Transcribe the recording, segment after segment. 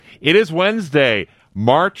It is Wednesday,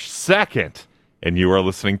 March 2nd, and you are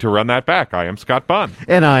listening to Run That Back. I am Scott Bunn.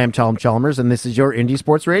 And I am Tom Chalmers, and this is your Indie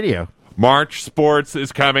Sports Radio. March sports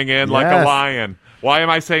is coming in like a lion. Why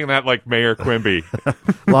am I saying that like Mayor Quimby?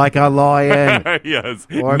 Like a lion. Yes,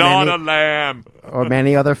 or not a lamb. Or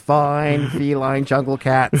many other fine feline jungle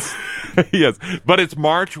cats. Yes, but it's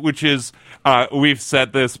March, which is, we've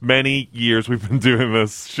said this many years. We've been doing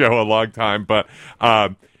this show a long time, but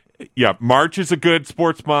March is a good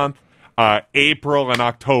sports month. April and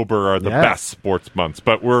October are the best sports months,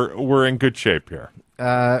 but we're in good shape here.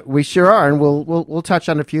 We sure are, and we'll touch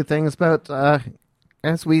on a few things about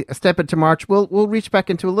as we step into March. We'll reach back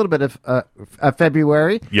into a little bit of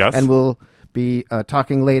February. Yes, and we'll be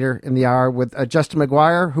talking later in the hour with Justin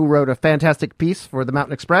McGuire, who wrote a fantastic piece for the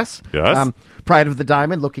Mountain Express. Yes, Pride of the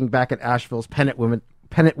Diamond, looking back at Asheville's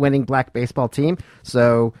pennant-winning black baseball team.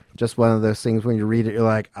 So just one of those things when you read it, you're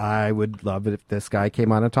like, I would love it if this guy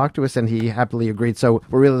came on and talked to us, and he happily agreed. So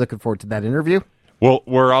we're really looking forward to that interview. Well,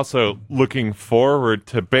 we're also looking forward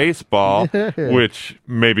to baseball, which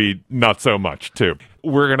maybe not so much, too.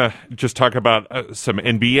 We're going to just talk about some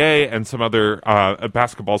NBA and some other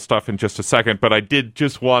basketball stuff in just a second, but I did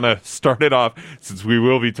just want to start it off, since we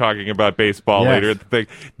will be talking about baseball later.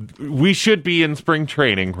 We should be in spring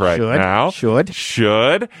training now. Should.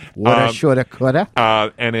 Woulda, shoulda, coulda.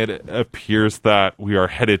 And it appears that we are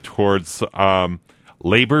headed towards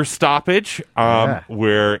labor stoppage,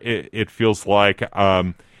 where it feels like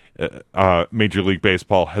Major League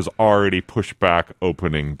Baseball has already pushed back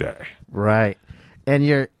opening day. Right. And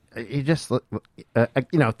you just,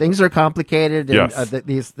 things are complicated. And,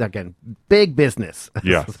 these, again, big business.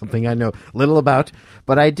 Yes. Something I know little about.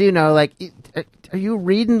 But I do know, are you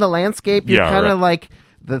reading the landscape? You're kind of like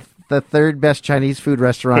the third best Chinese food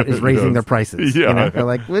restaurant is raising their prices. Yeah. You're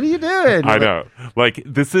like, what are you doing? I know.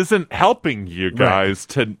 This isn't helping you guys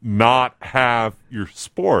to not have your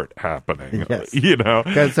sport happening. Yes.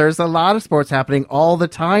 Because there's a lot of sports happening all the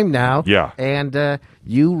time now. Yeah. And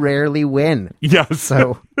you rarely win. Yes.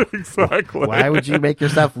 So exactly. Why would you make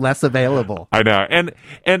yourself less available? I know. And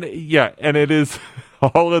it is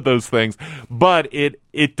all of those things. But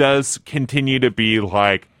it does continue to be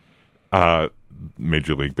like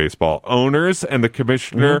Major League Baseball owners and the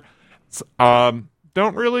commissioner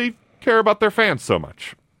don't really care about their fans so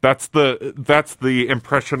much. That's the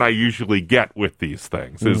impression I usually get with these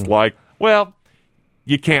things. Is like, well,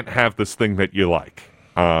 you can't have this thing that you like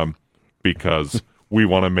because we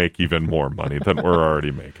want to make even more money than we're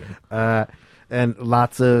already making. And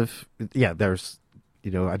lots of there's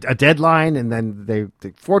a deadline, and then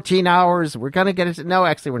they 14 hours. We're gonna get it. No,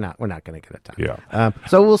 actually, we're not. We're not gonna get it done. Yeah.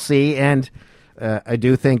 So we'll see. And I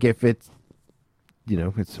do think if it's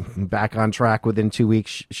it's back on track within 2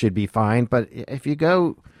 weeks, should be fine. But if you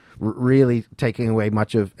go really taking away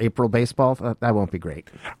much of April baseball, that won't be great.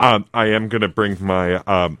 I am going to bring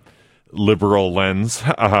my liberal lens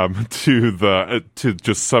to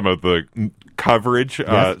just some of the coverage,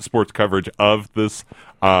 sports coverage of this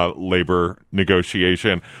labor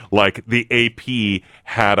negotiation. Like the AP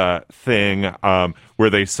had a thing where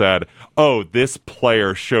they said, "Oh, this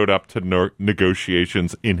player showed up to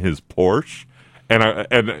negotiations in his Porsche,"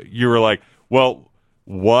 and you were like, "Well,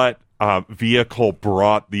 what vehicle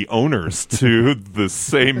brought the owners to the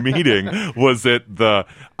same meeting? Was it the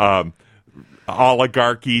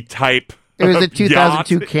oligarchy type?" It was a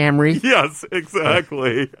 2002 yacht? Camry. Yes,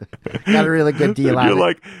 exactly. Got a really good deal out of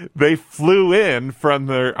it. They flew in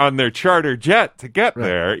on their charter jet to get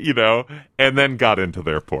there, and then got into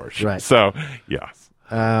their Porsche. Right. So, yes.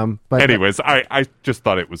 But anyways, I just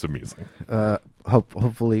thought it was amusing.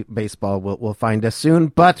 Hopefully baseball will find us soon,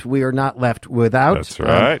 but we are not left without. That's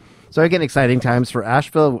right. So again, exciting times for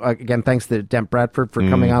Asheville. Again, thanks to Dent Bradford for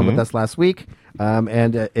coming on with us last week.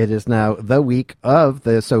 And it is now the week of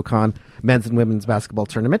the SoCon men's and women's basketball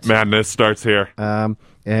tournament. Madness starts here. Are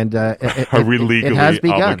we legally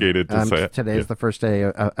obligated to say it? Today is the first day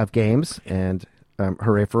of games, and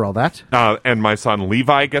hooray for all that. And my son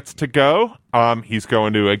Levi gets to go. He's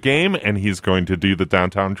going to a game, and he's going to do the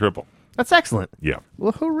downtown dribble. That's excellent. Yeah.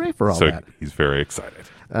 Well, hooray for all that. So he's very excited.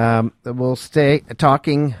 We'll stay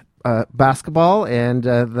talking basketball, and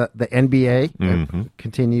the NBA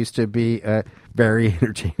continues to be very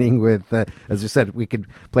entertaining with, as you said, we could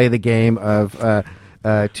play the game of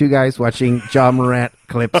two guys watching Ja Morant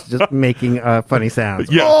clips just making funny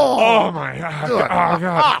sounds. Yeah. Oh my God. Oh,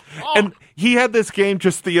 God. And he had this game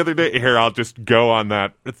just the other day. Here, I'll just go on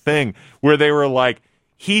that thing where they were like,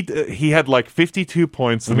 he had like 52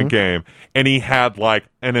 points in a game, and he had like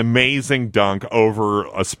an amazing dunk over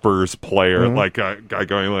a Spurs player, like a guy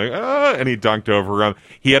going like, and he dunked over him.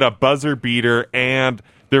 He had a buzzer beater and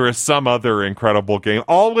there is some other incredible game,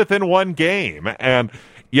 all within one game. And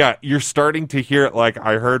yeah, you're starting to hear it. Like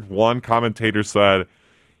I heard one commentator said,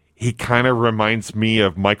 he kind of reminds me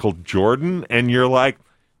of Michael Jordan. And you're like,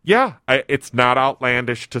 yeah, it's not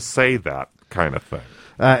outlandish to say that kind of thing.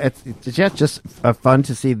 It's just fun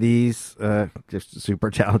to see these just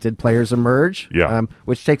super talented players emerge. Yeah.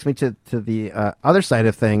 Which takes me to the other side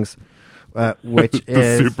of things, which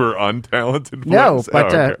is super untalented players. No,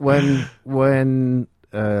 but okay. when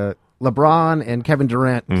LeBron and Kevin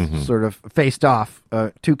Durant sort of faced off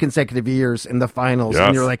 2 consecutive years in the finals,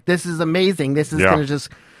 and you're like, this is amazing. This is going to just.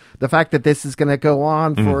 The fact that this is going to go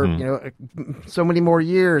on for so many more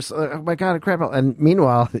years, oh my God, incredible! And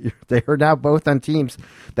meanwhile, they are now both on teams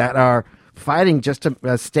that are fighting just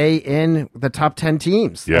to stay in the top 10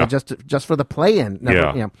 teams, just for the play-in.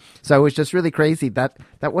 So it was just really crazy that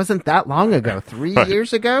wasn't that long ago, 3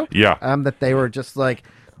 years ago. That they were just like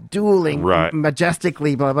dueling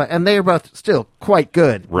majestically, blah blah, and they are both still quite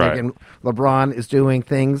good. Right. And LeBron is doing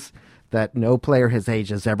things that no player his age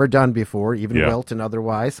has ever done before, even Wilt and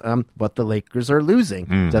otherwise. But the Lakers are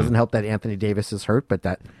losing. Doesn't help that Anthony Davis is hurt, but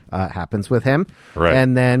that happens with him. Right.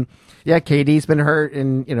 And then, KD's been hurt,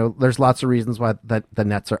 and there's lots of reasons why the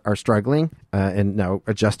Nets are struggling and now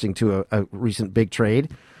adjusting to a recent big trade.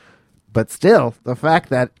 But still, the fact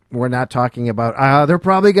that we're not talking about, they're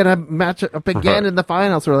probably going to match up again in the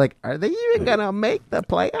finals. We're like, are they even going to make the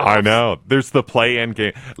playoffs? I know. There's the play-in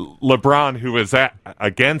game. LeBron, who was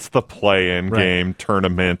against the play-in game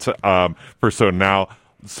tournament for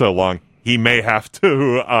so long, he may have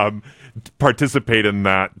to participate in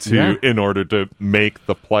that in order to make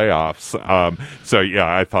the playoffs.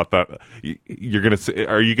 I thought that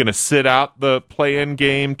are you gonna sit out the play-in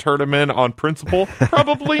game tournament on principle?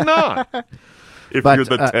 Probably not. If you're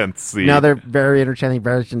the 10th seed. Another very entertaining,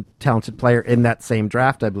 very talented player in that same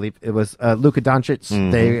draft, I believe it was Luka Doncic.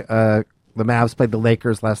 The Mavs played the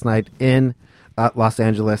Lakers last night in Los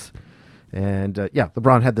Angeles. And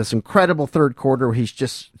LeBron had this incredible third quarter where he's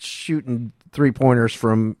just shooting 3-pointers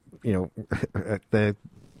from the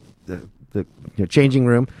changing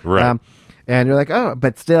room, right? And you're like,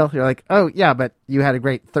 but you had a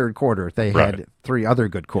great third quarter. They had 3 other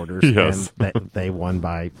good quarters, and they won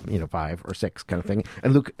by 5 or 6 kind of thing.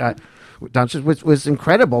 And Luke Doncic was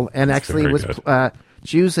incredible, and actually was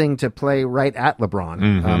choosing to play right at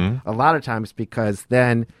LeBron a lot of times, because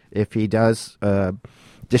then if he does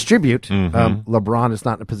distribute, LeBron is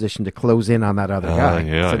not in a position to close in on that other guy,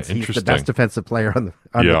 since he's the best defensive player on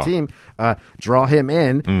the team. Draw him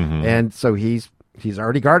in, and so he's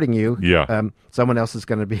already guarding you. Someone else is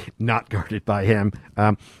going to be not guarded by him,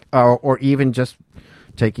 or even just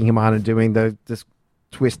taking him on and doing this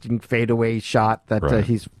twisting fadeaway shot that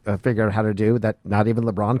he's figured out how to do that not even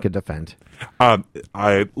LeBron could defend.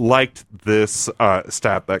 I liked this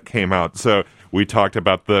stat that came out. So we talked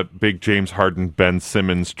about the big James Harden-Ben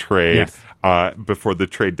Simmons trade before the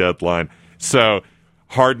trade deadline. So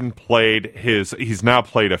Harden he's now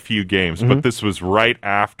played a few games, but this was right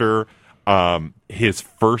after his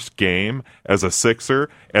first game as a Sixer,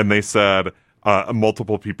 and they said,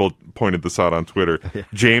 multiple people pointed this out on Twitter,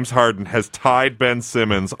 James Harden has tied Ben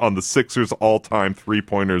Simmons on the Sixers' all-time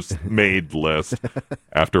three-pointers made list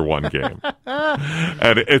after one game.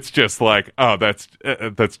 And it's just like, that's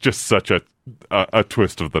just such a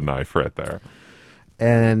twist of the knife right there.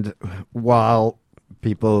 And while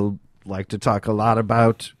people like to talk a lot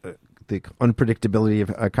about the unpredictability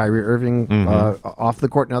of Kyrie Irving off the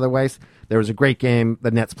court and otherwise, there was a great game. The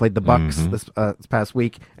Nets played the Bucks this past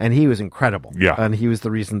week, and he was incredible. And he was the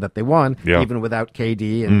reason that they won, even without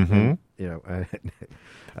KD and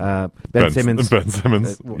Ben Simmons.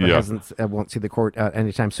 Won't see the court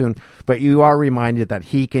anytime soon. But you are reminded that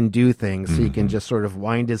he can do things. He can just sort of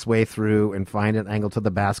wind his way through and find an angle to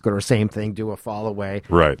the basket, or same thing, do a fall away.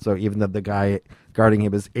 Right. So even though the guy guarding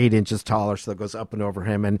him is 8 inches taller, so it goes up and over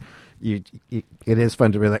him, and it is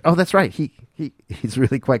fun to be like, oh, that's right, he's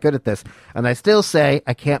really quite good at this. And I still say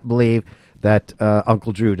I can't believe that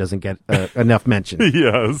Uncle Drew doesn't get enough mention.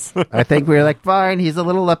 Yes. I think we were like, fine, he's a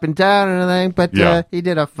little up and down and everything, but he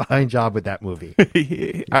did a fine job with that movie.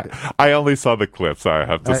 I only saw the clips, I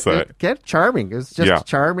have to say. It's charming. It was just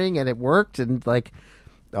charming, and it worked, and like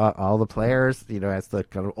all the players, as the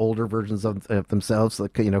kind of older versions of themselves,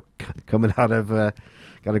 like, coming out of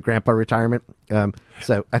got a grandpa retirement.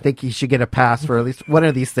 So I think he should get a pass for at least one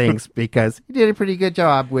of these things, because he did a pretty good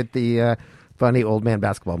job with the funny old man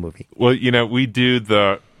basketball movie. Well, we do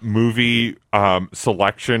the movie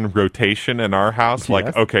selection rotation in our house.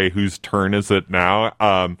 Like, okay, whose turn is it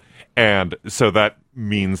now? And so that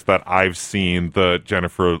means that I've seen the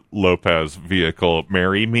Jennifer Lopez vehicle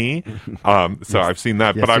Marry Me. So I've seen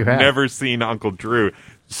that, Yes, but I've you have. never seen Uncle Drew.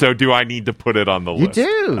 So do I need to put it on the You list?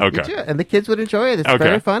 do. Okay. You do. And the kids would enjoy it. It's Okay.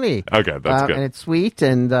 very funny. Okay, that's good. And it's sweet,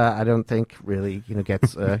 and I don't think really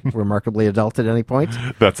gets remarkably adult at any point.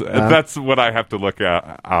 That's what I have to look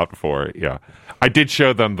out for. Yeah, I did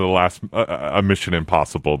show them the last a Mission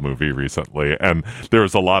Impossible movie recently, and there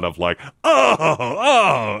was a lot of like,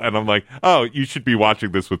 oh, and I'm like, oh, you should be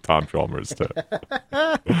watching this with Tom Chalmers too.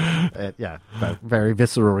 Yeah, a very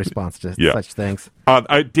visceral response to Yeah. such things.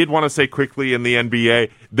 I did want to say quickly in the NBA,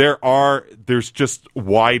 there's just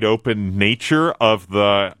wide open nature of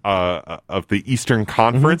the Eastern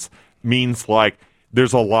Conference means like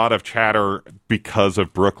there's a lot of chatter because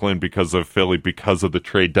of Brooklyn, because of Philly, because of the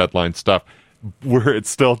trade deadline stuff, where it's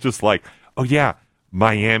still just like, oh yeah,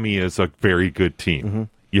 Miami is a very good team,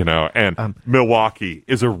 and Milwaukee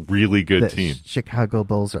is a really good The team. Chicago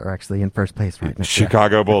Bulls are actually in first place right now.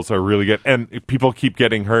 Chicago Bulls are really good, and people keep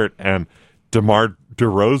getting hurt. And DeMar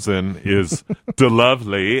DeRozan is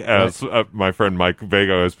lovely, as my friend Mike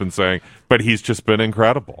Vago has been saying, but he's just been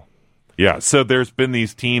incredible. Yeah, so there's been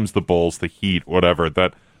these teams, the Bulls, the Heat, whatever,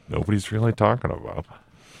 that nobody's really talking about.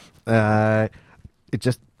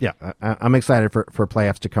 I'm excited for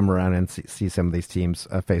playoffs to come around and see some of these teams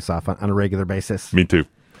face off on a regular basis. Me too.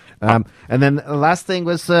 And then the last thing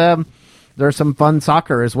was there's some fun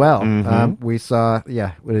soccer as well. We saw,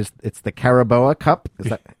 it's the Caraboa Cup.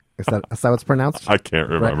 Is that how it's pronounced? I can't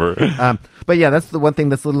remember. Right. But yeah, that's the one thing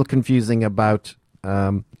that's a little confusing about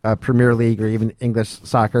Premier League or even English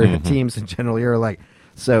soccer teams in general. You're like,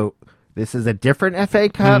 so this is a different FA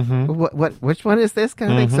Cup. Which one is this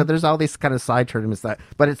kind of thing? So there's all these kind of side tournaments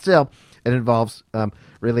but it involves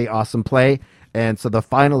really awesome play. And so the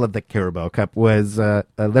final of the Carabao Cup was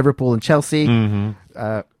Liverpool and Chelsea.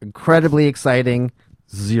 Incredibly exciting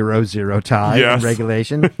 0-0 tie in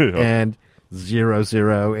regulation and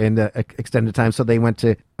 0-0 in extended time. So they went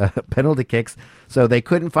to penalty kicks. So they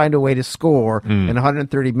couldn't find a way to score in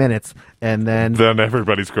 130 minutes. And then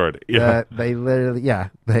everybody scored. Yeah. They went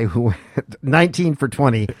 19 for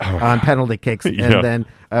 20 on penalty kicks. And then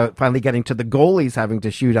finally getting to the goalies having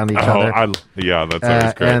to shoot on each other. That's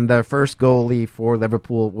always great. And the first goalie for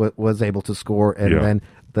Liverpool was able to score. And then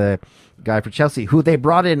the guy for Chelsea, who they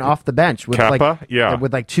brought in off the bench with Kappa?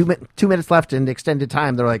 with like 2 minutes left in extended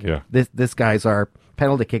time. They're like, this guy's our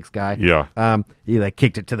penalty kicks guy. Yeah. He like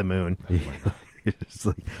kicked it to the moon. Just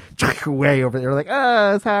like way over there. Like,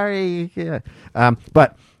 oh, sorry. Yeah.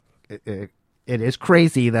 But it is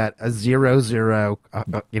crazy that a 0-0,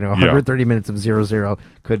 130 minutes of 0-0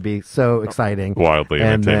 could be so exciting. Wildly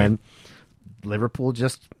and entertaining. then Liverpool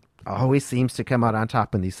just always seems to come out on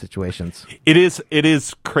top in these situations. It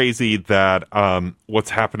is crazy that what's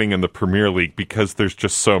happening in the Premier League, because there's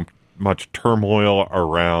just so much turmoil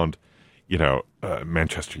around,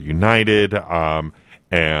 Manchester United,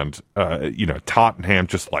 and Tottenham.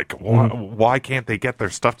 Just like why can't they get their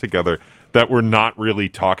stuff together? That we're not really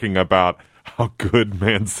talking about how good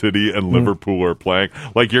Man City and Liverpool are playing.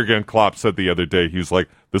 Like Jurgen Klopp said the other day, he was like,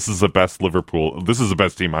 this is the best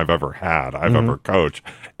team I've ever had, I've ever coached.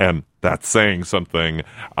 And that's saying something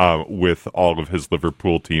with all of his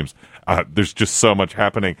Liverpool teams. There's just so much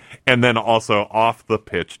happening. And then also off the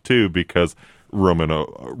pitch, too, because Roman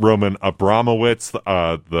Abramovich,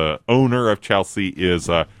 the owner of Chelsea, is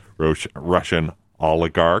a Russian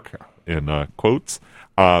oligarch, in quotes.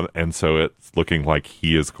 And so it's looking like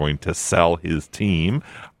he is going to sell his team.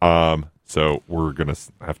 So we're going to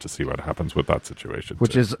have to see what happens with that situation.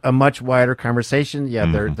 Which is a much wider conversation. Yeah,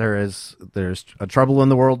 there's a trouble in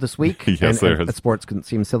the world this week. Yes, there is. Sports can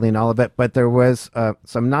seem silly and all of it, but there was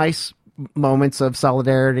some nice moments of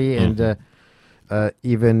solidarity and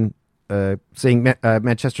even seeing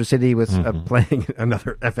Manchester City was playing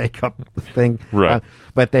another FA Cup thing. Right.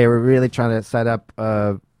 But they were really trying to set up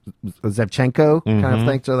Zevchenko kind of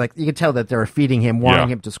thing. So like you could tell that they were feeding him, wanting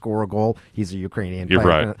him to score a goal. He's a Ukrainian player.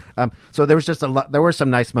 You're right. So there was just there were some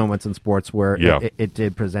nice moments in sports where it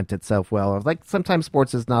did present itself well. Like sometimes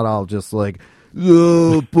sports is not all just like,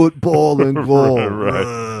 put ball in goal.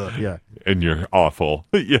 Right. Yeah. And you're awful.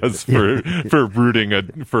 Yes, for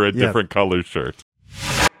rooting for a different color shirt.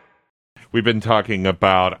 We've been talking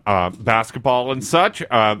about basketball and such.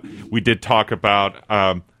 We did talk about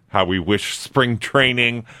how we wish spring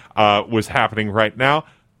training was happening right now,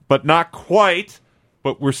 but not quite.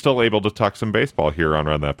 But we're still able to talk some baseball here on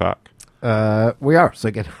Run That Back. We are. So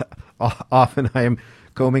again, often I am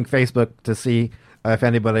combing Facebook to see if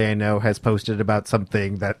anybody I know has posted about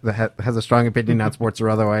something that has a strong opinion on sports or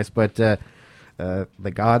otherwise. But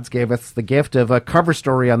the gods gave us the gift of a cover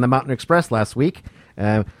story on the Mountain Express last week.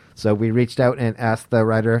 So we reached out and asked the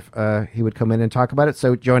writer if he would come in and talk about it.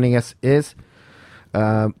 So joining us is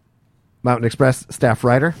Mountain Express staff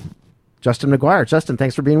writer Justin McGuire. Justin,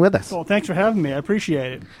 thanks for being with us. Well, thanks for having me. I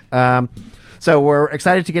appreciate it. So we're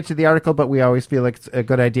excited to get to the article, but we always feel like it's a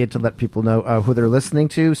good idea to let people know who they're listening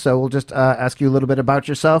to. So we'll just ask you a little bit about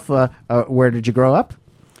yourself. Where did you grow up?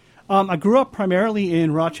 I grew up primarily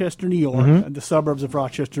in Rochester, New York, the suburbs of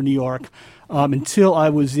Rochester, New York, until I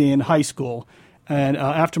was in high school. And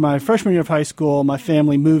after my freshman year of high school, my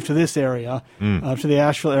family moved to this area, to the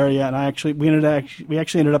Asheville area, and we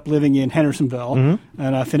actually ended up living in Hendersonville.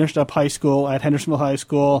 And I finished up high school at Hendersonville High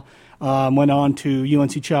School. Went on to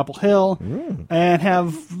UNC Chapel Hill, and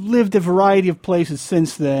have lived a variety of places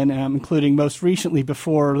since then, including most recently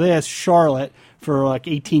before this, Charlotte, for like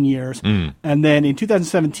 18 years. And then in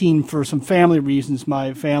 2017, for some family reasons,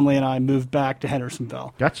 my family and I moved back to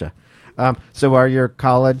Hendersonville. Gotcha. So are your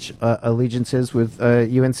college allegiances with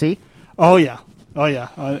UNC? Oh, yeah.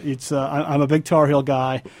 I'm a big Tar Heel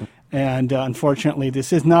guy. And unfortunately,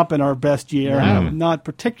 this has not been our best year. I'm not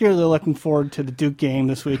particularly looking forward to the Duke game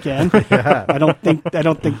this weekend. I don't think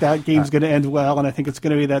that game's going to end well, and I think it's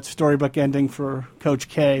going to be that storybook ending for Coach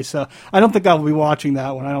K. So I don't think I'll be watching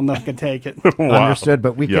that one. I don't know if I can take it. Wow. Understood.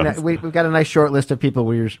 But we've got a nice short list of people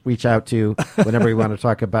we reach out to whenever we want to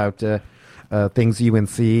talk about things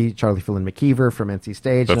UNC, Charlie Phil and McKeever from NC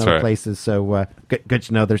State and other places. So good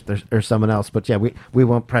to know there's someone else. But yeah, we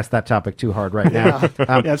won't press that topic too hard right now.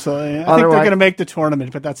 Absolutely. I think they're going to make the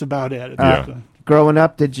tournament, but that's about it. Growing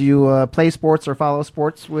up, did you play sports or follow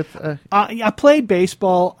sports with? I played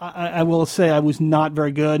baseball. I will say I was not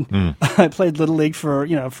very good. I played Little League for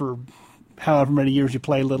however many years you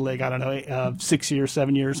play Little League, I don't know, 6 years,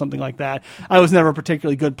 7 years, something like that. I was never a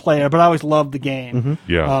particularly good player, but I always loved the game.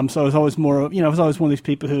 So I was always I was always one of these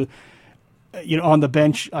people who, on the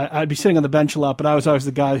bench, I'd be sitting on the bench a lot, but I was always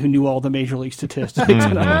the guy who knew all the major league statistics.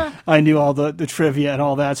 And I knew all the trivia and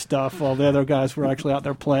all that stuff, while the other guys were actually out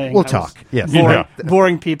there playing. We'll talk. Yes.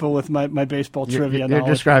 Boring people with my baseball trivia knowledge.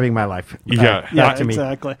 You're describing my life. Yeah,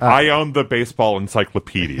 exactly. I owned the baseball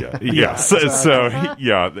encyclopedia. Yes. Exactly.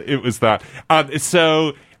 So, it was that.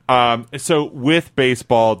 So with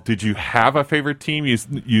baseball, did you have a favorite team?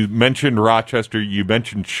 You mentioned Rochester. You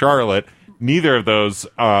mentioned Charlotte. Neither of those,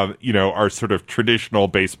 are sort of traditional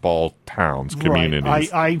baseball towns, communities.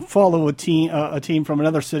 Right. I follow a team from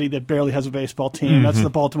another city that barely has a baseball team. That's the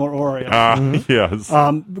Baltimore Orioles. Yes.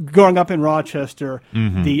 Growing up in Rochester,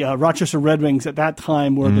 the Rochester Red Wings at that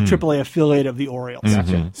time were the AAA affiliate of the Orioles.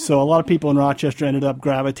 So a lot of people in Rochester ended up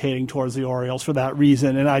gravitating towards the Orioles for that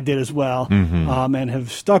reason, and I did as well, and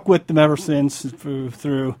have stuck with them ever since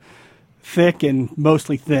through thick and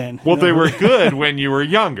mostly thin. Well, they were good when you were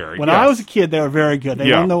younger. When I was a kid, they were very good.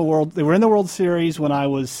 They won the world. They were in the World Series when I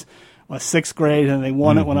was sixth grade, and they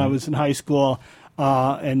won it when I was in high school.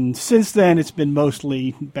 And since then, it's been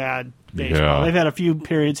mostly bad baseball. They've had a few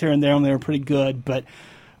periods here and there when they were pretty good, but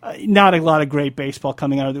not a lot of great baseball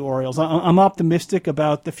coming out of the Orioles. I'm optimistic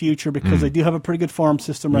about the future because they do have a pretty good farm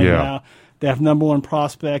system right now. They have number one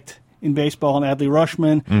prospect in baseball in Adley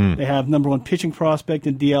Rushman. They have number one pitching prospect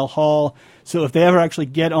in DL Hall. So if they ever actually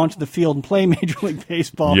get onto the field and play Major League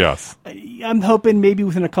Baseball, I'm hoping maybe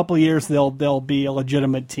within a couple of years they'll be a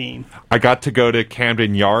legitimate team. I got to go to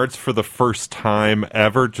Camden Yards for the first time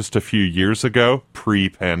ever just a few years ago,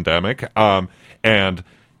 pre-pandemic, and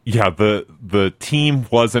the team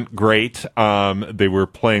wasn't great. They were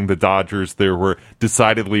playing the Dodgers. There were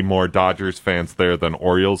decidedly more Dodgers fans there than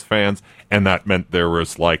Orioles fans, and that meant there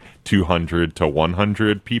was like 200 to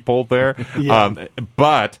 100 people there.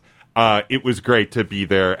 But it was great to be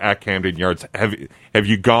there at Camden Yards. Have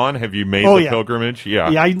you gone? Have you made the pilgrimage? Yeah,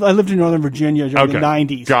 I lived in Northern Virginia during the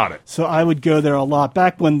 90s. Got it. So I would go there a lot.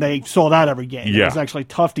 Back when they sold out every game. It was actually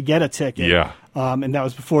tough to get a ticket. And that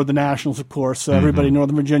was before the Nationals, of course. So everybody in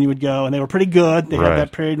Northern Virginia would go, and they were pretty good. They had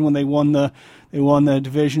that period when they won the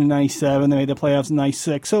division in '97. They made the playoffs in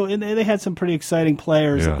 '96. So they had some pretty exciting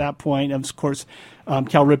players at that point. And of course,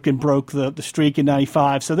 Cal Ripken broke the streak in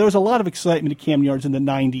 '95. So there was a lot of excitement at Camden Yards in the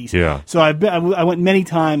 '90s. So I went many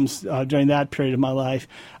times during that period of my life.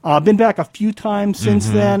 I've been back a few times since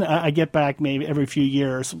then. I get back maybe every few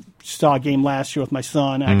years. Saw a game last year with my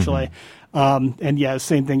son, actually.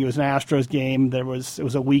 Same thing. It was an Astros game. It was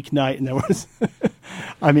a weeknight, and there was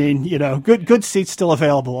I mean, good seats still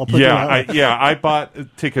available. I'll put I bought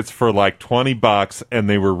tickets for like $20, and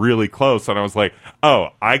they were really close, and I was like, oh,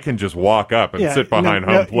 I can just walk up and sit behind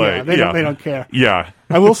home plate. They don't care. Yeah.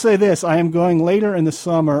 I will say this: I am going later in the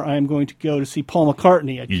summer. I am going to go to see Paul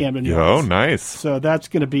McCartney at Camden Yards. Oh, nice! So that's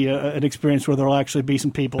going to be an experience where there will actually be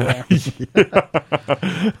some people there.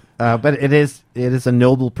 But it is a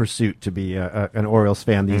noble pursuit to be an Orioles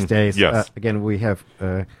fan these days. Yes. Again, we have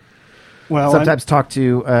sometimes talked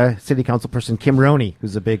to City Council person Kim Roney,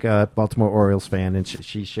 who's a big Baltimore Orioles fan, and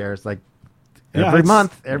she shares like. Every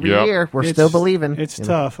month, every year, we're still believing. It's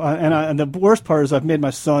tough, and the worst part is I've made my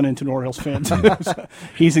son into an Orioles fan too. So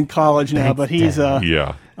he's in college now, but he's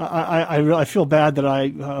I feel bad that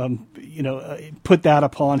I put that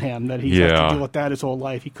upon him, that he's had to deal with that his whole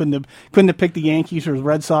life. He couldn't have picked the Yankees or the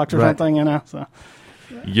Red Sox or something, So.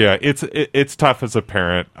 Yeah, it's tough as a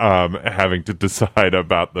parent having to decide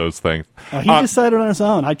about those things. He decided on his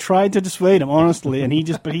own. I tried to dissuade him, honestly,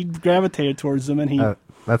 and but he gravitated towards them, and he.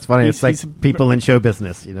 That's funny. It's like people in show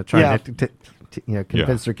business, trying to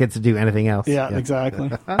convince their kids to do anything else. Yeah.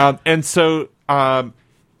 Exactly. And so,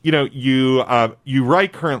 you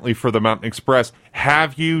write currently for the Mountain Express.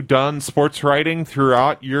 Have you done sports writing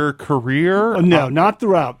throughout your career? No, not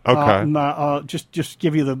throughout. Okay. Just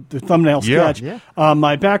give you the thumbnail sketch. Yeah.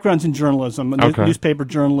 My background's in journalism, newspaper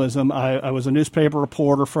journalism. I was a newspaper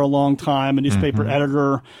reporter for a long time, a newspaper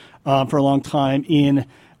editor for a long time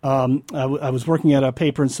I was working at a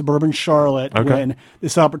paper in suburban Charlotte when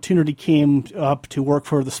this opportunity came up to work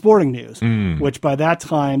for the Sporting News, which by that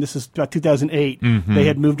time, this is about 2008, they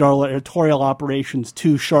had moved our editorial operations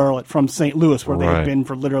to Charlotte from St. Louis, where they had been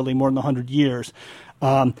for literally more than 100 years.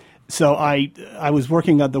 So I was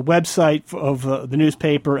working at the website of the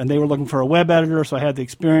newspaper, and they were looking for a web editor, so I had the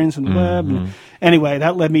experience in the web. And anyway,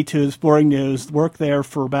 that led me to the Sporting News, worked there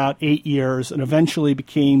for about 8 years, and eventually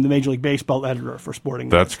became the Major League Baseball editor for Sporting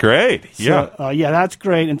News. That's great. So, that's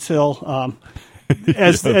great until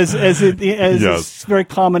as is very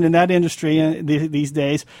common in that industry these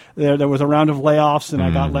days, there was a round of layoffs, and I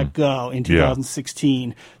got let go in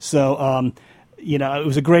 2016. So it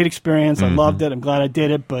was a great experience. I loved it. I'm glad I did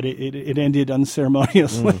it, but it ended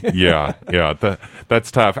unceremoniously.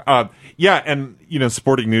 That's tough. And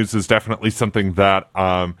Sporting News is definitely something that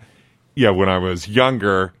when I was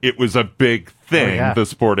younger, it was a big thing, the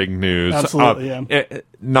Sporting News. Absolutely,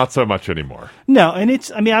 not so much anymore. No,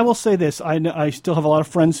 and I will say this. I still have a lot of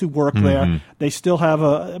friends who work there. They still have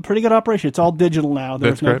a pretty good operation. It's all digital now.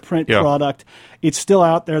 There's no print product. It's still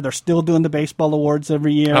out there. They're still doing the baseball awards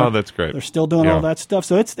every year. Oh, that's great. They're still doing all that stuff.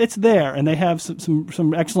 So it's there, and they have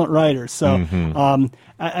some excellent writers. So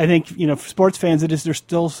I think for sports fans, there's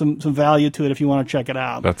still some value to it if you want to check it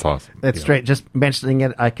out. That's awesome. That's great. Just mentioning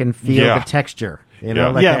it, I can feel the texture.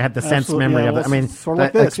 I had the sense memory of it. I mean,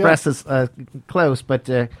 the Express is close, but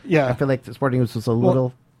I feel like the Sporting News was a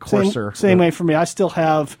little coarser. Same way for me. I still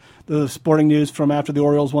have the Sporting News from after the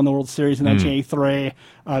Orioles won the World Series in 1983.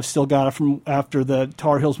 I've still got it from after the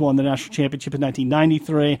Tar Heels won the national championship in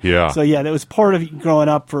 1993. Yeah. So, that was part of growing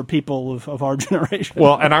up for people of our generation.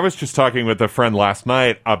 Well, and I was just talking with a friend last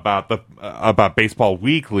night about Baseball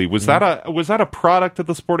Weekly. Was that a product of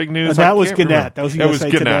the Sporting News? That was Gannett. That was USA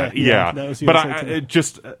Gannett. Today. Yeah. That was USA Today.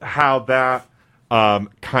 Just how that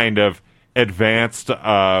kind of advanced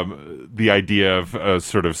the idea of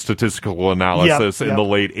sort of statistical analysis in the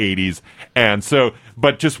late 80s. And so,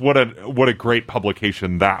 but just what a great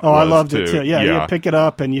publication that was. Oh, I loved it too. Yeah, you pick it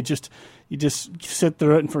up and you just sit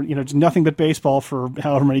through it and for nothing but baseball for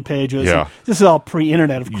however many pages. Yeah. And this is all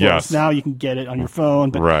pre-internet, of course. Yes. Now you can get it on your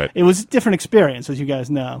phone, but it was a different experience, as you guys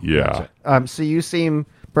know. Yeah. So you seem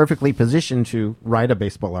perfectly positioned to write a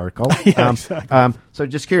baseball article. Exactly. So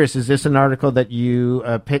just curious, is this an article that you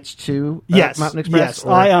pitched to Mountain Express?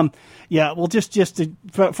 Yes. Well, just to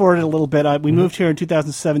forward it a little bit, we moved here in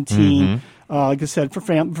 2017. Like I said, for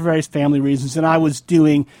various family reasons, and I was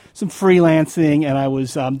doing some freelancing, and I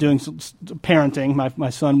was doing some parenting. My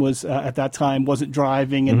son was at that time wasn't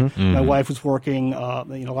driving, and my wife was working, a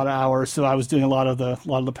lot of hours, so I was doing a lot of the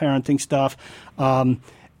parenting stuff.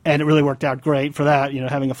 And it really worked out great for that,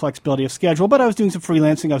 having a flexibility of schedule. But I was doing some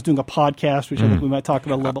freelancing. I was doing a podcast, which I think we might talk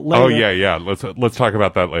about a little bit later. Oh, yeah. Let's talk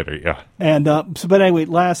about that later, yeah. And but anyway,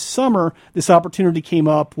 last summer, this opportunity came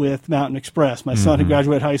up with Mountain Express. My son, who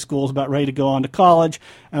graduated high school, was about ready to go on to college,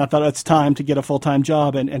 and I thought it's time to get a full-time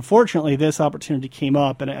job. And fortunately, this opportunity came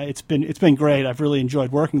up, and it's been great. I've really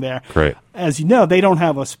enjoyed working there. Great. As you know, they don't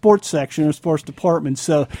have a sports section or sports department,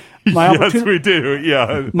 so yes, we do.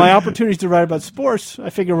 Yeah. My opportunities to write about sports, I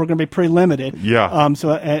figure, were going to be pretty limited. Yeah.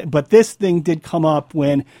 But this thing did come up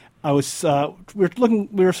when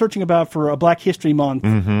we were searching about for a Black History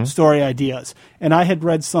Month story ideas, and I had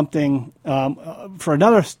read something for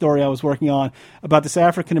another story I was working on about this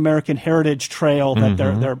African American Heritage Trail that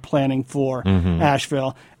they're planning for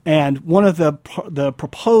Asheville. And one of the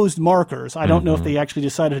proposed markers, I don't know if they actually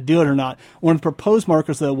decided to do it or not. One of the proposed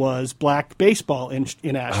markers, though, was black baseball in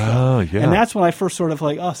Asheville. Oh, yeah. And that's when I first sort of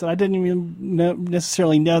so I didn't even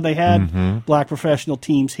necessarily know they had black professional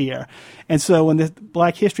teams here. And so when the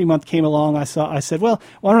Black History Month came along, I said, well,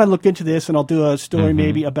 why don't I look into this and I'll do a story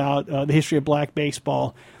maybe about the history of black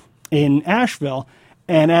baseball in Asheville.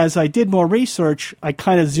 And as I did more research, I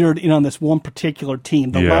kind of zeroed in on this one particular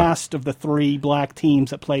team, the last of the 3 black teams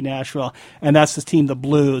that played Nashville, and that's this team, the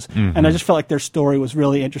Blues. And I just felt like their story was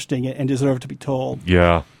really interesting and deserved to be told.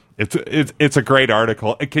 Yeah, it's a great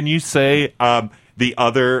article. Can you say the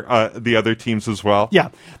other teams as well? Yeah,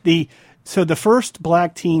 So the first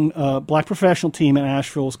black team, black professional team in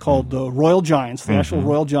Asheville was called the Royal Giants. The Asheville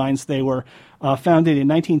Royal Giants. They were founded in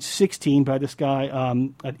 1916 by this guy,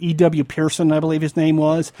 E.W. Pearson, I believe his name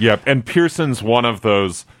was. Yep, and Pearson's one of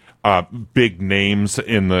those big names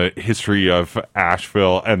in the history of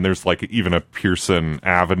Asheville, and there's even a Pearson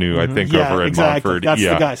Avenue, I think, over in Montford. That's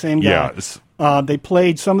the guy, same guy. Yes. They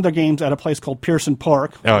played some of their games at a place called Pearson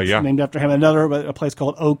Park. Named after him. A place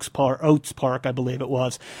called Oates Park, I believe it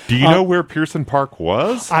was. Do you know where Pearson Park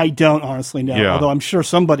was? I don't honestly know, although I'm sure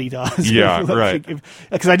somebody does. Yeah, right.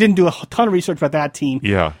 Because I didn't do a ton of research about that team.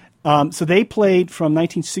 Yeah. So they played from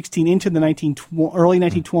 1916 into the early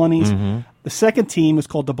 1920s. The second team was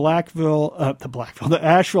called the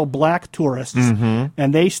Asheville Black Tourists,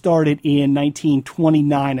 and they started in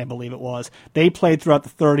 1929, I believe it was. They played throughout the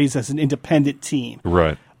 30s as an independent team.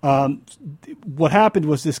 Right. What happened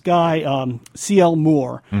was this guy, C.L.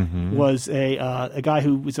 Moore, was a guy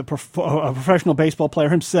who was a professional baseball player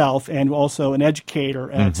himself and also an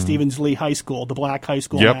educator at Stevens Lee High School, the black high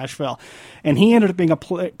school in Asheville. And he ended up being a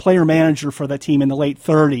player manager for that team in the late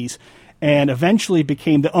 30s and eventually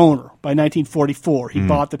became the owner. By 1944, he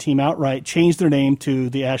bought the team outright, changed their name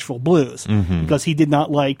to the Asheville Blues because he did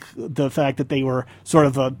not like the fact that they were sort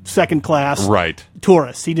of a second-class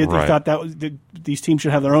tourists. He thought that these teams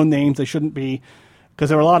should have their own names. They shouldn't be, because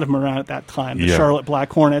there were a lot of them around at that time. The Charlotte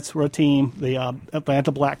Black Hornets were a team, the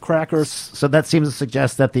Atlanta Black Crackers. So that seems to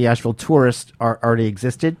suggest that the Asheville Tourists already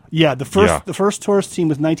existed? Yeah, the first tourist team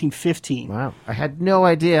was 1915. Wow. I had no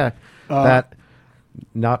idea that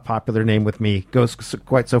not popular name with me goes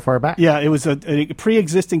quite so far back. Yeah, it was a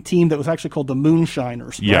pre-existing team that was actually called the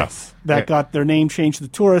Moonshiners. Yes. That got their name changed to the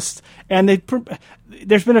Tourists. And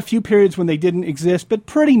there's been a few periods when they didn't exist, but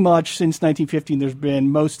pretty much since 1915, there's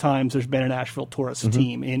been an Asheville Tourist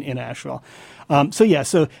team in Asheville.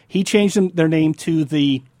 So he changed their name to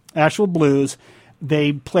the Asheville Blues.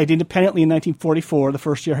 They played independently in 1944, the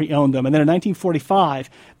first year he owned them. And then in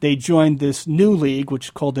 1945, they joined this new league, which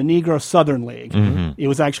is called the Negro Southern League. It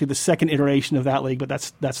was actually the second iteration of that league, but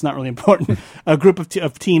that's not really important. A group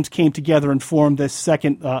of teams came together and formed this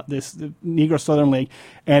this Negro Southern League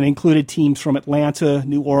and included teams from Atlanta,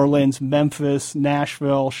 New Orleans, Memphis,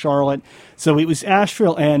 Nashville, Charlotte. So it was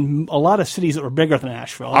Asheville and a lot of cities that were bigger than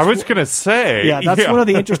Asheville. I was going to say. Yeah, that's one of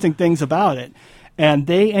the interesting things about it. And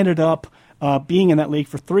they ended up being in that league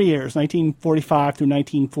for 3 years, 1945 through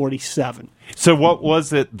 1947. So what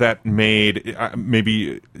was it that made,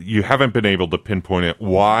 maybe you haven't been able to pinpoint it,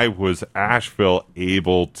 why was Asheville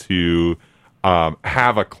able to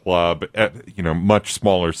have a club at much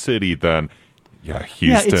smaller city than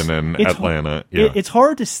Houston and Atlanta? It's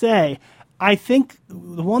hard to say. I think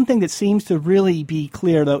the one thing that seems to really be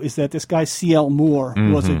clear, though, is that this guy C.L. Moore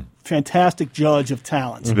was a fantastic judge of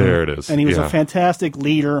talent. There it is. And he was a fantastic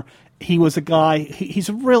leader. He was a guy, he's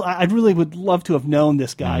a real, I really would love to have known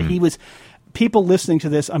this guy. He was, people listening to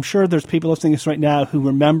this, I'm sure there's people listening to this right now who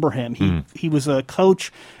remember him. He was a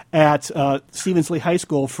coach at Stevens Lee High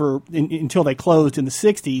School until they closed in the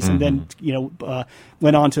 60s, and then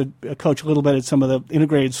went on to coach a little bit at some of the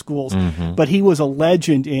integrated schools. But he was a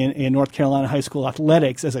legend in North Carolina high school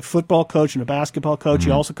athletics as a football coach and a basketball coach. He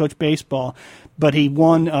also coached baseball, but he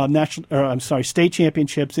won state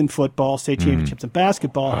championships in football, state championships in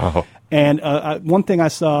basketball. Wow. And one thing I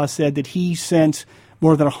saw said that he sent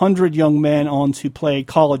more than 100 young men on to play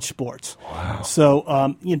college sports. Wow.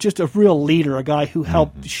 So, just a real leader, a guy who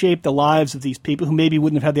helped shape the lives of these people who maybe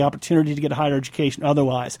wouldn't have had the opportunity to get a higher education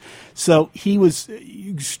otherwise. So he was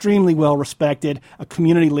extremely well respected, a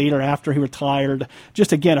community leader after he retired.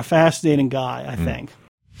 Just, again, a fascinating guy, I think.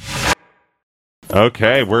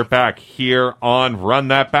 Okay, we're back here on Run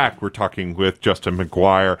That Back. We're talking with Justin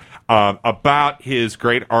McGuire about his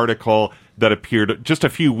great article, that appeared just a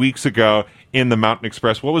few weeks ago in the Mountain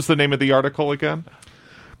Express. What was the name of the article again?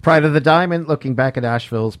 Pride of the Diamond, looking back at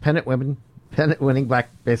Asheville's pennant-winning black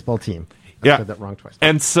baseball team. I said that wrong twice.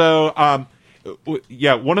 And so,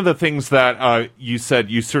 one of the things that you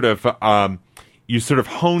said, you sort of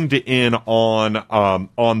honed in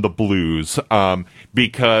on the Blues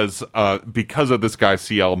because of this guy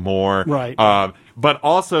C.L. Moore, right? But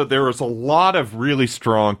also there was a lot of really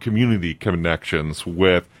strong community connections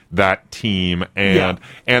with that team and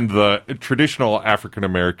the traditional African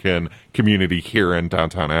American community here in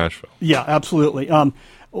downtown Asheville. Yeah, absolutely. So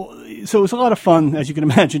it was a lot of fun, as you can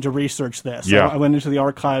imagine, to research this. Yeah. I went into the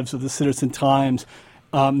archives of the Citizen Times.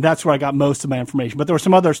 That's where I got most of my information. But there were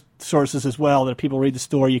some other sources as well that if people read the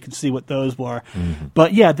story, you can see what those were. Mm-hmm.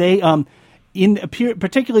 But yeah, they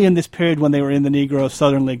particularly in this period when they were in the Negro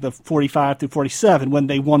Southern League, the 45 through 47, when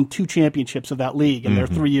they won 2 championships of that league in their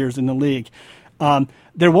 3 years in the league,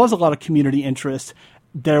 there was a lot of community interest.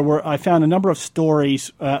 I found a number of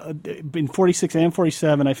stories in 46 and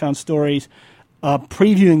 47. I found stories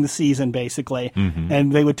previewing the season, basically,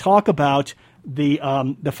 and they would talk about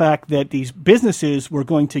the fact that these businesses were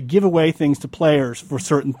going to give away things to players for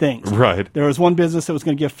certain things. Right. There was one business that was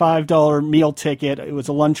going to give $5 meal ticket. It was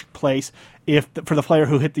a lunch place for the player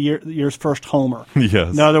who hit the year's first homer.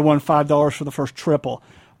 Yes. Another one, $5 for the first triple.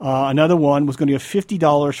 Another one was going to give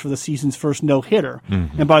 $50 for the season's first no-hitter.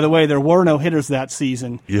 Mm-hmm. And by the way, there were no hitters that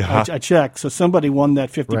season. Yeah. I checked. So somebody won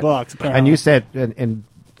that $50. Apparently. And you said in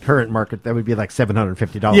current market that would be like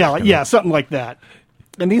 $750. Yeah, something like that.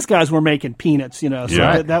 And these guys were making peanuts, so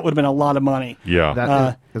that would have been a lot of money. Yeah.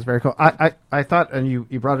 That is very cool. I thought, and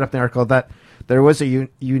you brought it up in the article, that there was a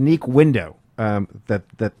unique window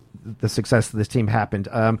that the success of this team happened.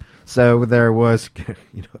 So there was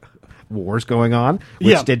wars going on,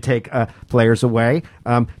 which did take players away.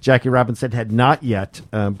 Jackie Robinson had not yet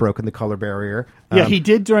broken the color barrier. He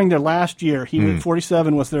did during their last year.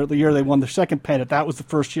 47 was the year they won their second pennant. That was the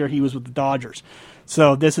first year he was with the Dodgers.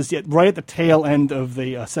 So this is right at the tail end of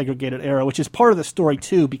the segregated era, which is part of the story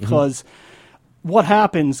too, because what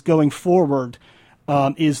happens going forward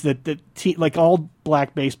is that like all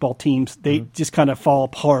black baseball teams, they just kind of fall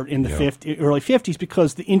apart in the early 50s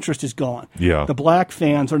because the interest is gone. Yeah. The black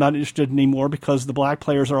fans are not interested anymore because the black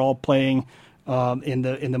players are all playing in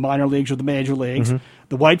the minor leagues or the major leagues.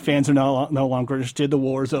 The white fans are no longer interested. The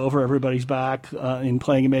war's over. Everybody's back in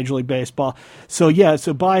playing in Major League Baseball. So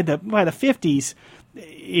by the 50s,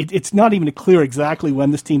 it's not even clear exactly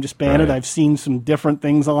when this team disbanded. Right. I've seen some different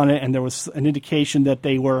things on it, and there was an indication that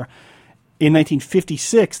they were in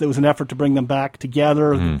 1956. There was an effort to bring them back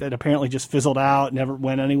together that apparently just fizzled out, never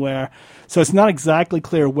went anywhere. So it's not exactly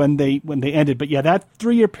clear when they ended. But yeah, that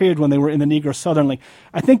 3-year period when they were in the Negro Southern League,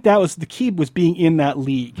 I think that was the key, was being in that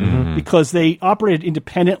league because they operated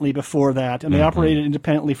independently before that, and they operated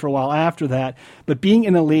independently for a while after that. But being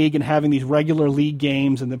in the league and having these regular league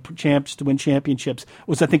games and the champs to win championships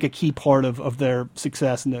was, I think, a key part of their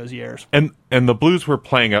success in those years. And the Blues were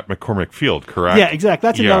playing at McCormick Field, correct? Yeah, exactly.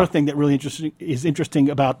 That's another thing that really is interesting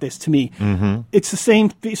about this to me. It's the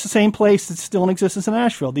same place that's still in existence in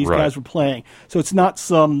Asheville. These guys were playing. So it's not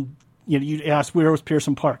some, you ask, where was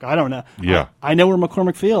Pearson Park? I don't know. Yeah. I know where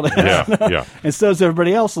McCormick Field is. Yeah. And so does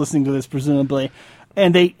everybody else listening to this, presumably.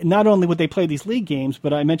 And they not only would they play these league games,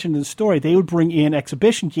 but I mentioned in the story, they would bring in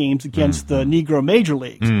exhibition games against the Negro Major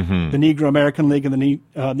Leagues, the Negro American League and the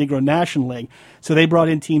Negro National League. So they brought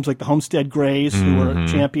in teams like the Homestead Grays, who were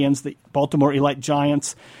champions, the Baltimore Elite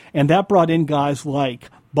Giants, and that brought in guys like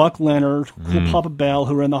Buck Leonard, Cool Papa Bell,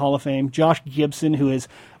 who are in the Hall of Fame, Josh Gibson, who is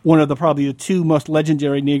one of probably the 2 most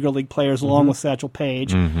legendary Negro League players, along with Satchel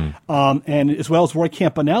Paige, and as well as Roy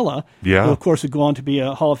Campanella, who, of course, would go on to be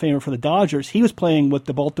a Hall of Famer for the Dodgers. He was playing with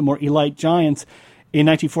the Baltimore Elite Giants. In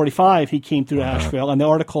 1945, he came through Asheville, and the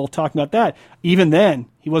article talking about that, even then,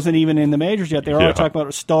 he wasn't even in the majors yet. They were already talking about what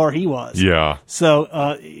a star he was. Yeah. So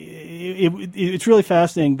it's really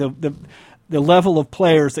fascinating, the level of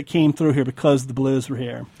players that came through here because the Blues were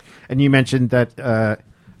here. And you mentioned that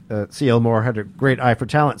C.L. Moore had a great eye for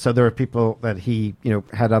talent, so there were people that he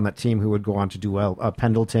had on that team who would go on to do well,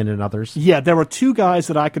 Pendleton and others. Yeah, there were 2 guys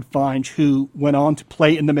that I could find who went on to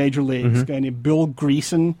play in the major leagues. A guy named Bill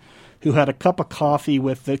Greason, who had a cup of coffee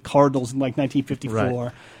with the Cardinals in like 1954.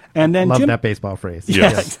 Right. And then Love that baseball phrase.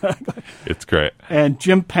 Yes. Yeah, exactly. It's great. And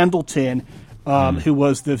Jim Pendleton, who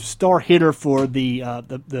was the star hitter for the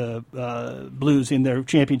Blues in their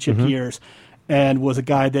championship years, and was a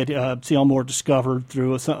guy that C.L. Moore discovered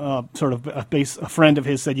through a friend of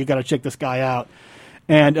his said, "You got to check this guy out."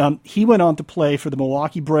 And he went on to play for the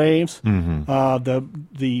Milwaukee Braves,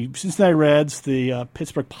 the Cincinnati Reds, the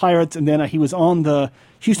Pittsburgh Pirates, and then he was on the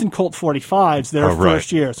Houston Colt 45s their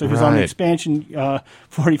first year. So he was on the expansion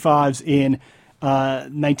 45s in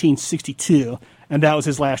 1962, and that was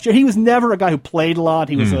his last year. He was never a guy who played a lot.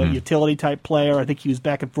 He was a utility-type player. I think he was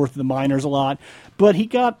back and forth to the minors a lot. But he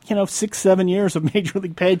got 6-7 years of major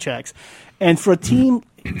league paychecks. And for a team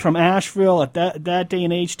from Asheville at that day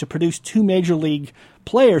and age to produce 2 major league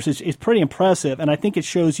players is pretty impressive. And I think it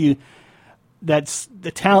shows you that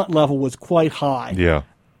the talent level was quite high. Yeah.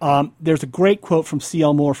 There's a great quote from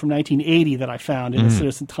C.L. Moore from 1980 that I found in the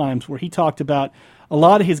Citizen Times where he talked about a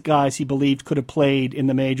lot of his guys he believed could have played in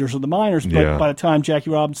the majors or the minors, but by the time Jackie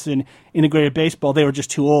Robinson integrated baseball, they were just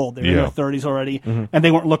too old. They were in their 30s already, and they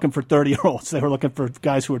weren't looking for 30-year-olds. They were looking for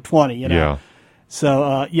guys who were 20, Yeah.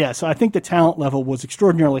 So, so I think the talent level was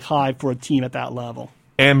extraordinarily high for a team at that level.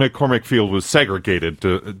 And McCormick Field was segregated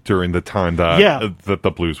during the time that that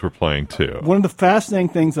the Blues were playing, too. One of the fascinating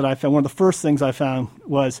things that I found, one of the first things I found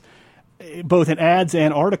was, both in ads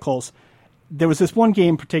and articles, there was this one game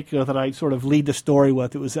in particular that I sort of lead the story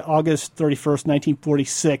with. It was August 31st,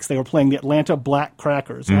 1946. They were playing the Atlanta Black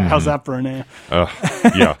Crackers. How's that for a name?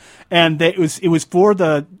 Yeah. And it was for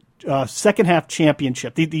the second half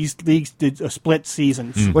championship. These leagues did a split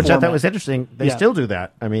season. Which I thought was interesting. They still do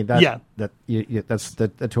that. I mean, that's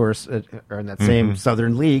the tourists are in that same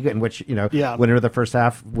Southern League in which, winner of the first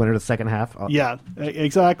half, winner of the second half. Yeah,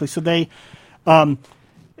 exactly. So they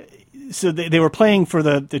were playing for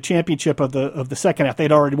the championship of the second half.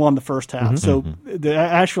 They'd already won the first half. So the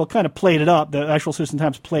Asheville kind of played it up. The Asheville Citizen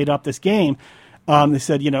Times played up this game. They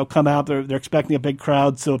said, come out. They're expecting a big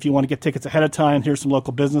crowd. So if you want to get tickets ahead of time, here's some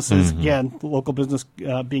local businesses. Again, local business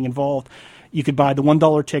being involved. You could buy the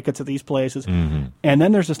 $1 tickets at these places. And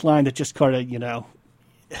then there's this line that just kind of,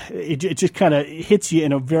 it just kind of hits you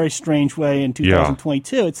in a very strange way in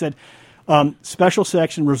 2022. Yeah. It said, special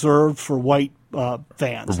section reserved for white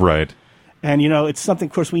fans. Right. And, it's something,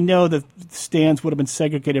 of course, we know that stands would have been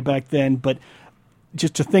segregated back then, but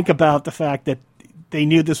just to think about the fact that they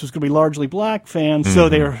knew this was going to be largely black fans, so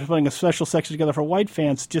they were putting a special section together for white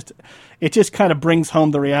fans. It just kind of brings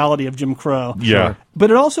home the reality of Jim Crow. Yeah. But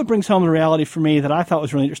it also brings home the reality for me that I thought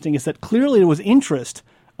was really interesting is that clearly there was interest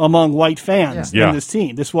among white fans in this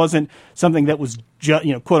team. This wasn't something that was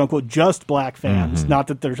quote unquote just black fans. Not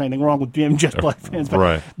that there's anything wrong with being just black fans,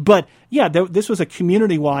 but this was a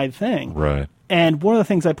community wide thing. Right. And one of the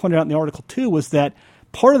things I pointed out in the article too was that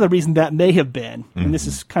part of the reason that may have been, and this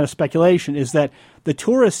is kind of speculation, is that the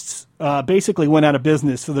tourists basically went out of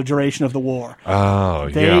business for the duration of the war. Oh,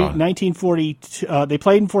 they 1942. They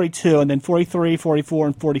played in 42, and then 43, 44,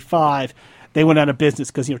 and 45. They went out of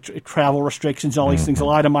business because travel restrictions, all these things. A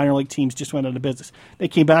lot of minor league teams just went out of business. They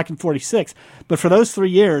came back in 46, but for those 3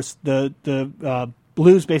 years, the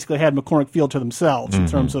Blues basically had McCormick Field to themselves in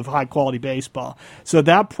terms of high quality baseball. So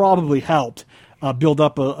that probably helped build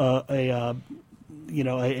up a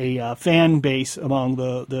fan base among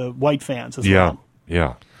the white fans as well.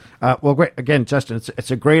 Yeah. Well, great. Again, Justin,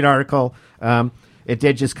 it's a great article. It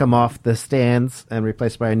did just come off the stands and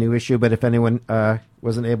replaced by a new issue, but if anyone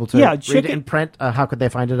wasn't able to read it in print, how could they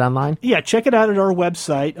find it online? Yeah, check it out at our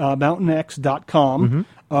website, mountainx.com.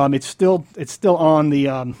 It's still on the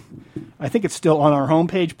I think it's still on our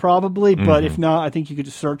homepage probably, but if not, I think you could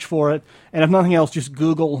just search for it. And if nothing else, just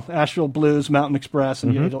Google Asheville Blues Mountain Express,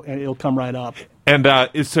 and it'll come right up. And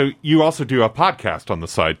so you also do a podcast on the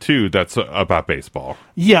side, too, that's about baseball.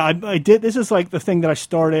 Yeah, I did. This is like the thing that I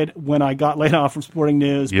started when I got laid off from Sporting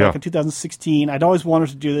News back in 2016. I'd always wanted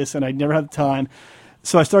to do this, and I'd never had the time.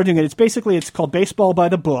 So I started doing it. It's called Baseball by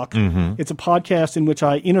the Book. It's a podcast in which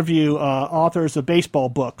I interview authors of baseball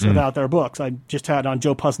books about their books. I just had on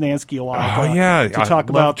Joe Posnanski a while ago to talk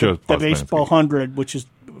about the Baseball 100, which is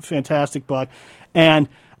a fantastic book. And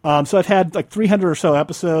so I've had like 300 or so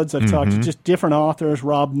episodes. I've talked to just different authors,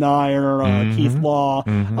 Rob Nyer, Keith Law,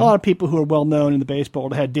 a lot of people who are well known in the baseball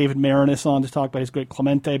world. I had David Marinus on to talk about his great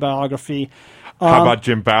Clemente biography. How about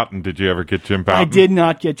Jim Bouton? Did you ever get Jim Bouton? I did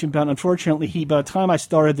not get Jim Bouton. Unfortunately, by the time I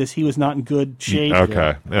started this, he was not in good shape.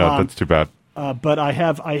 Okay, yeah, that's too bad. But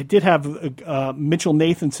I did have Mitchell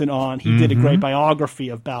Nathanson on. He did a great biography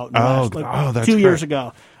of Bouton that's 2 years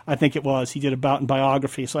ago. I think it was. He did a Bouton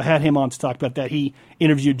biography, so I had him on to talk about that. He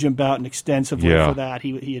interviewed Jim Bouton extensively for that.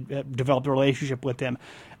 He had developed a relationship with him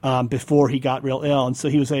before he got real ill, and so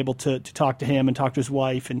he was able to talk to him and talk to his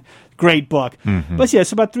wife. And great book. But yeah,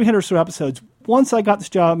 it's about 300 or so episodes. once I got this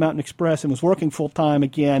job at Mountain Express and was working full time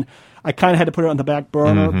again, I kind of had to put it on the back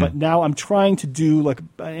burner. But now I'm trying to do like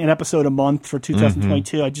an episode a month for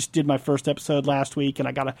 2022. I just did my first episode last week, and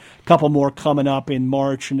I got a couple more coming up in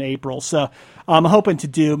March and April. So I'm hoping to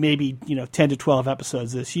do maybe 10 to 12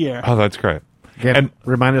 episodes this year. Oh, that's great. And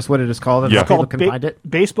remind us what it is called and how people can find it.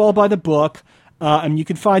 Baseball by the Book. And you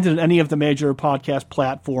can find it on any of the major podcast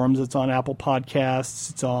platforms. It's on Apple Podcasts.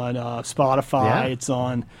 It's on Spotify. Yeah. It's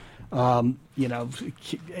on,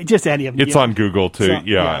 just any of them. It's on Google, too.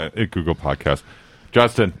 Google Podcast.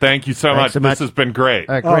 Justin, thank you so much. This has been great.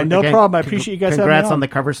 Great. Oh, no problem. I appreciate you guys having me Congrats on. on the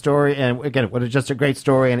cover story. And again, what is just a great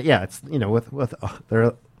story. And yeah, it's,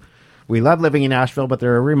 we love living in Asheville, but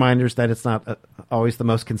there are reminders that it's not always the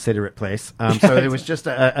most considerate place. So it was just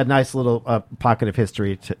a nice little pocket of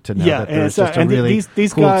history to know that there's just a really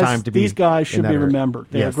cool time to be. These guys should be remembered.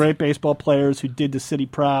 They are Yes. great baseball players who did the city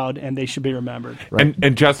proud, and they should be remembered. Right.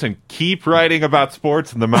 And Justin, keep writing about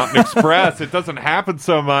sports in the Mountain Express. It doesn't happen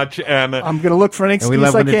so much. And I'm going to look for an And we excuse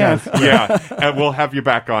love I when it can. does. yeah, and we'll have you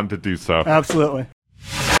back on to do so. Absolutely.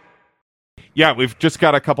 Yeah, we've just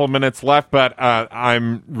got a couple minutes left, but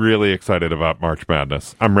I'm really excited about March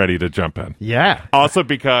Madness. I'm ready to jump in. Yeah. Also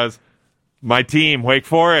because my team, Wake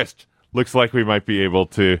Forest, looks like we might be able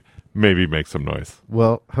to maybe make some noise.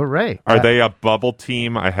 Well, hooray. Are they a bubble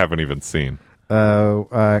team? I haven't even seen. Joe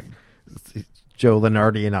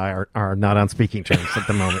Lenardi and I are not on speaking terms at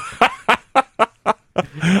the moment.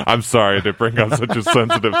 I'm sorry to bring up such a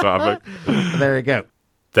sensitive topic. There you go.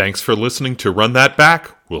 Thanks for listening to Run That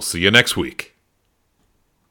Back. We'll see you next week.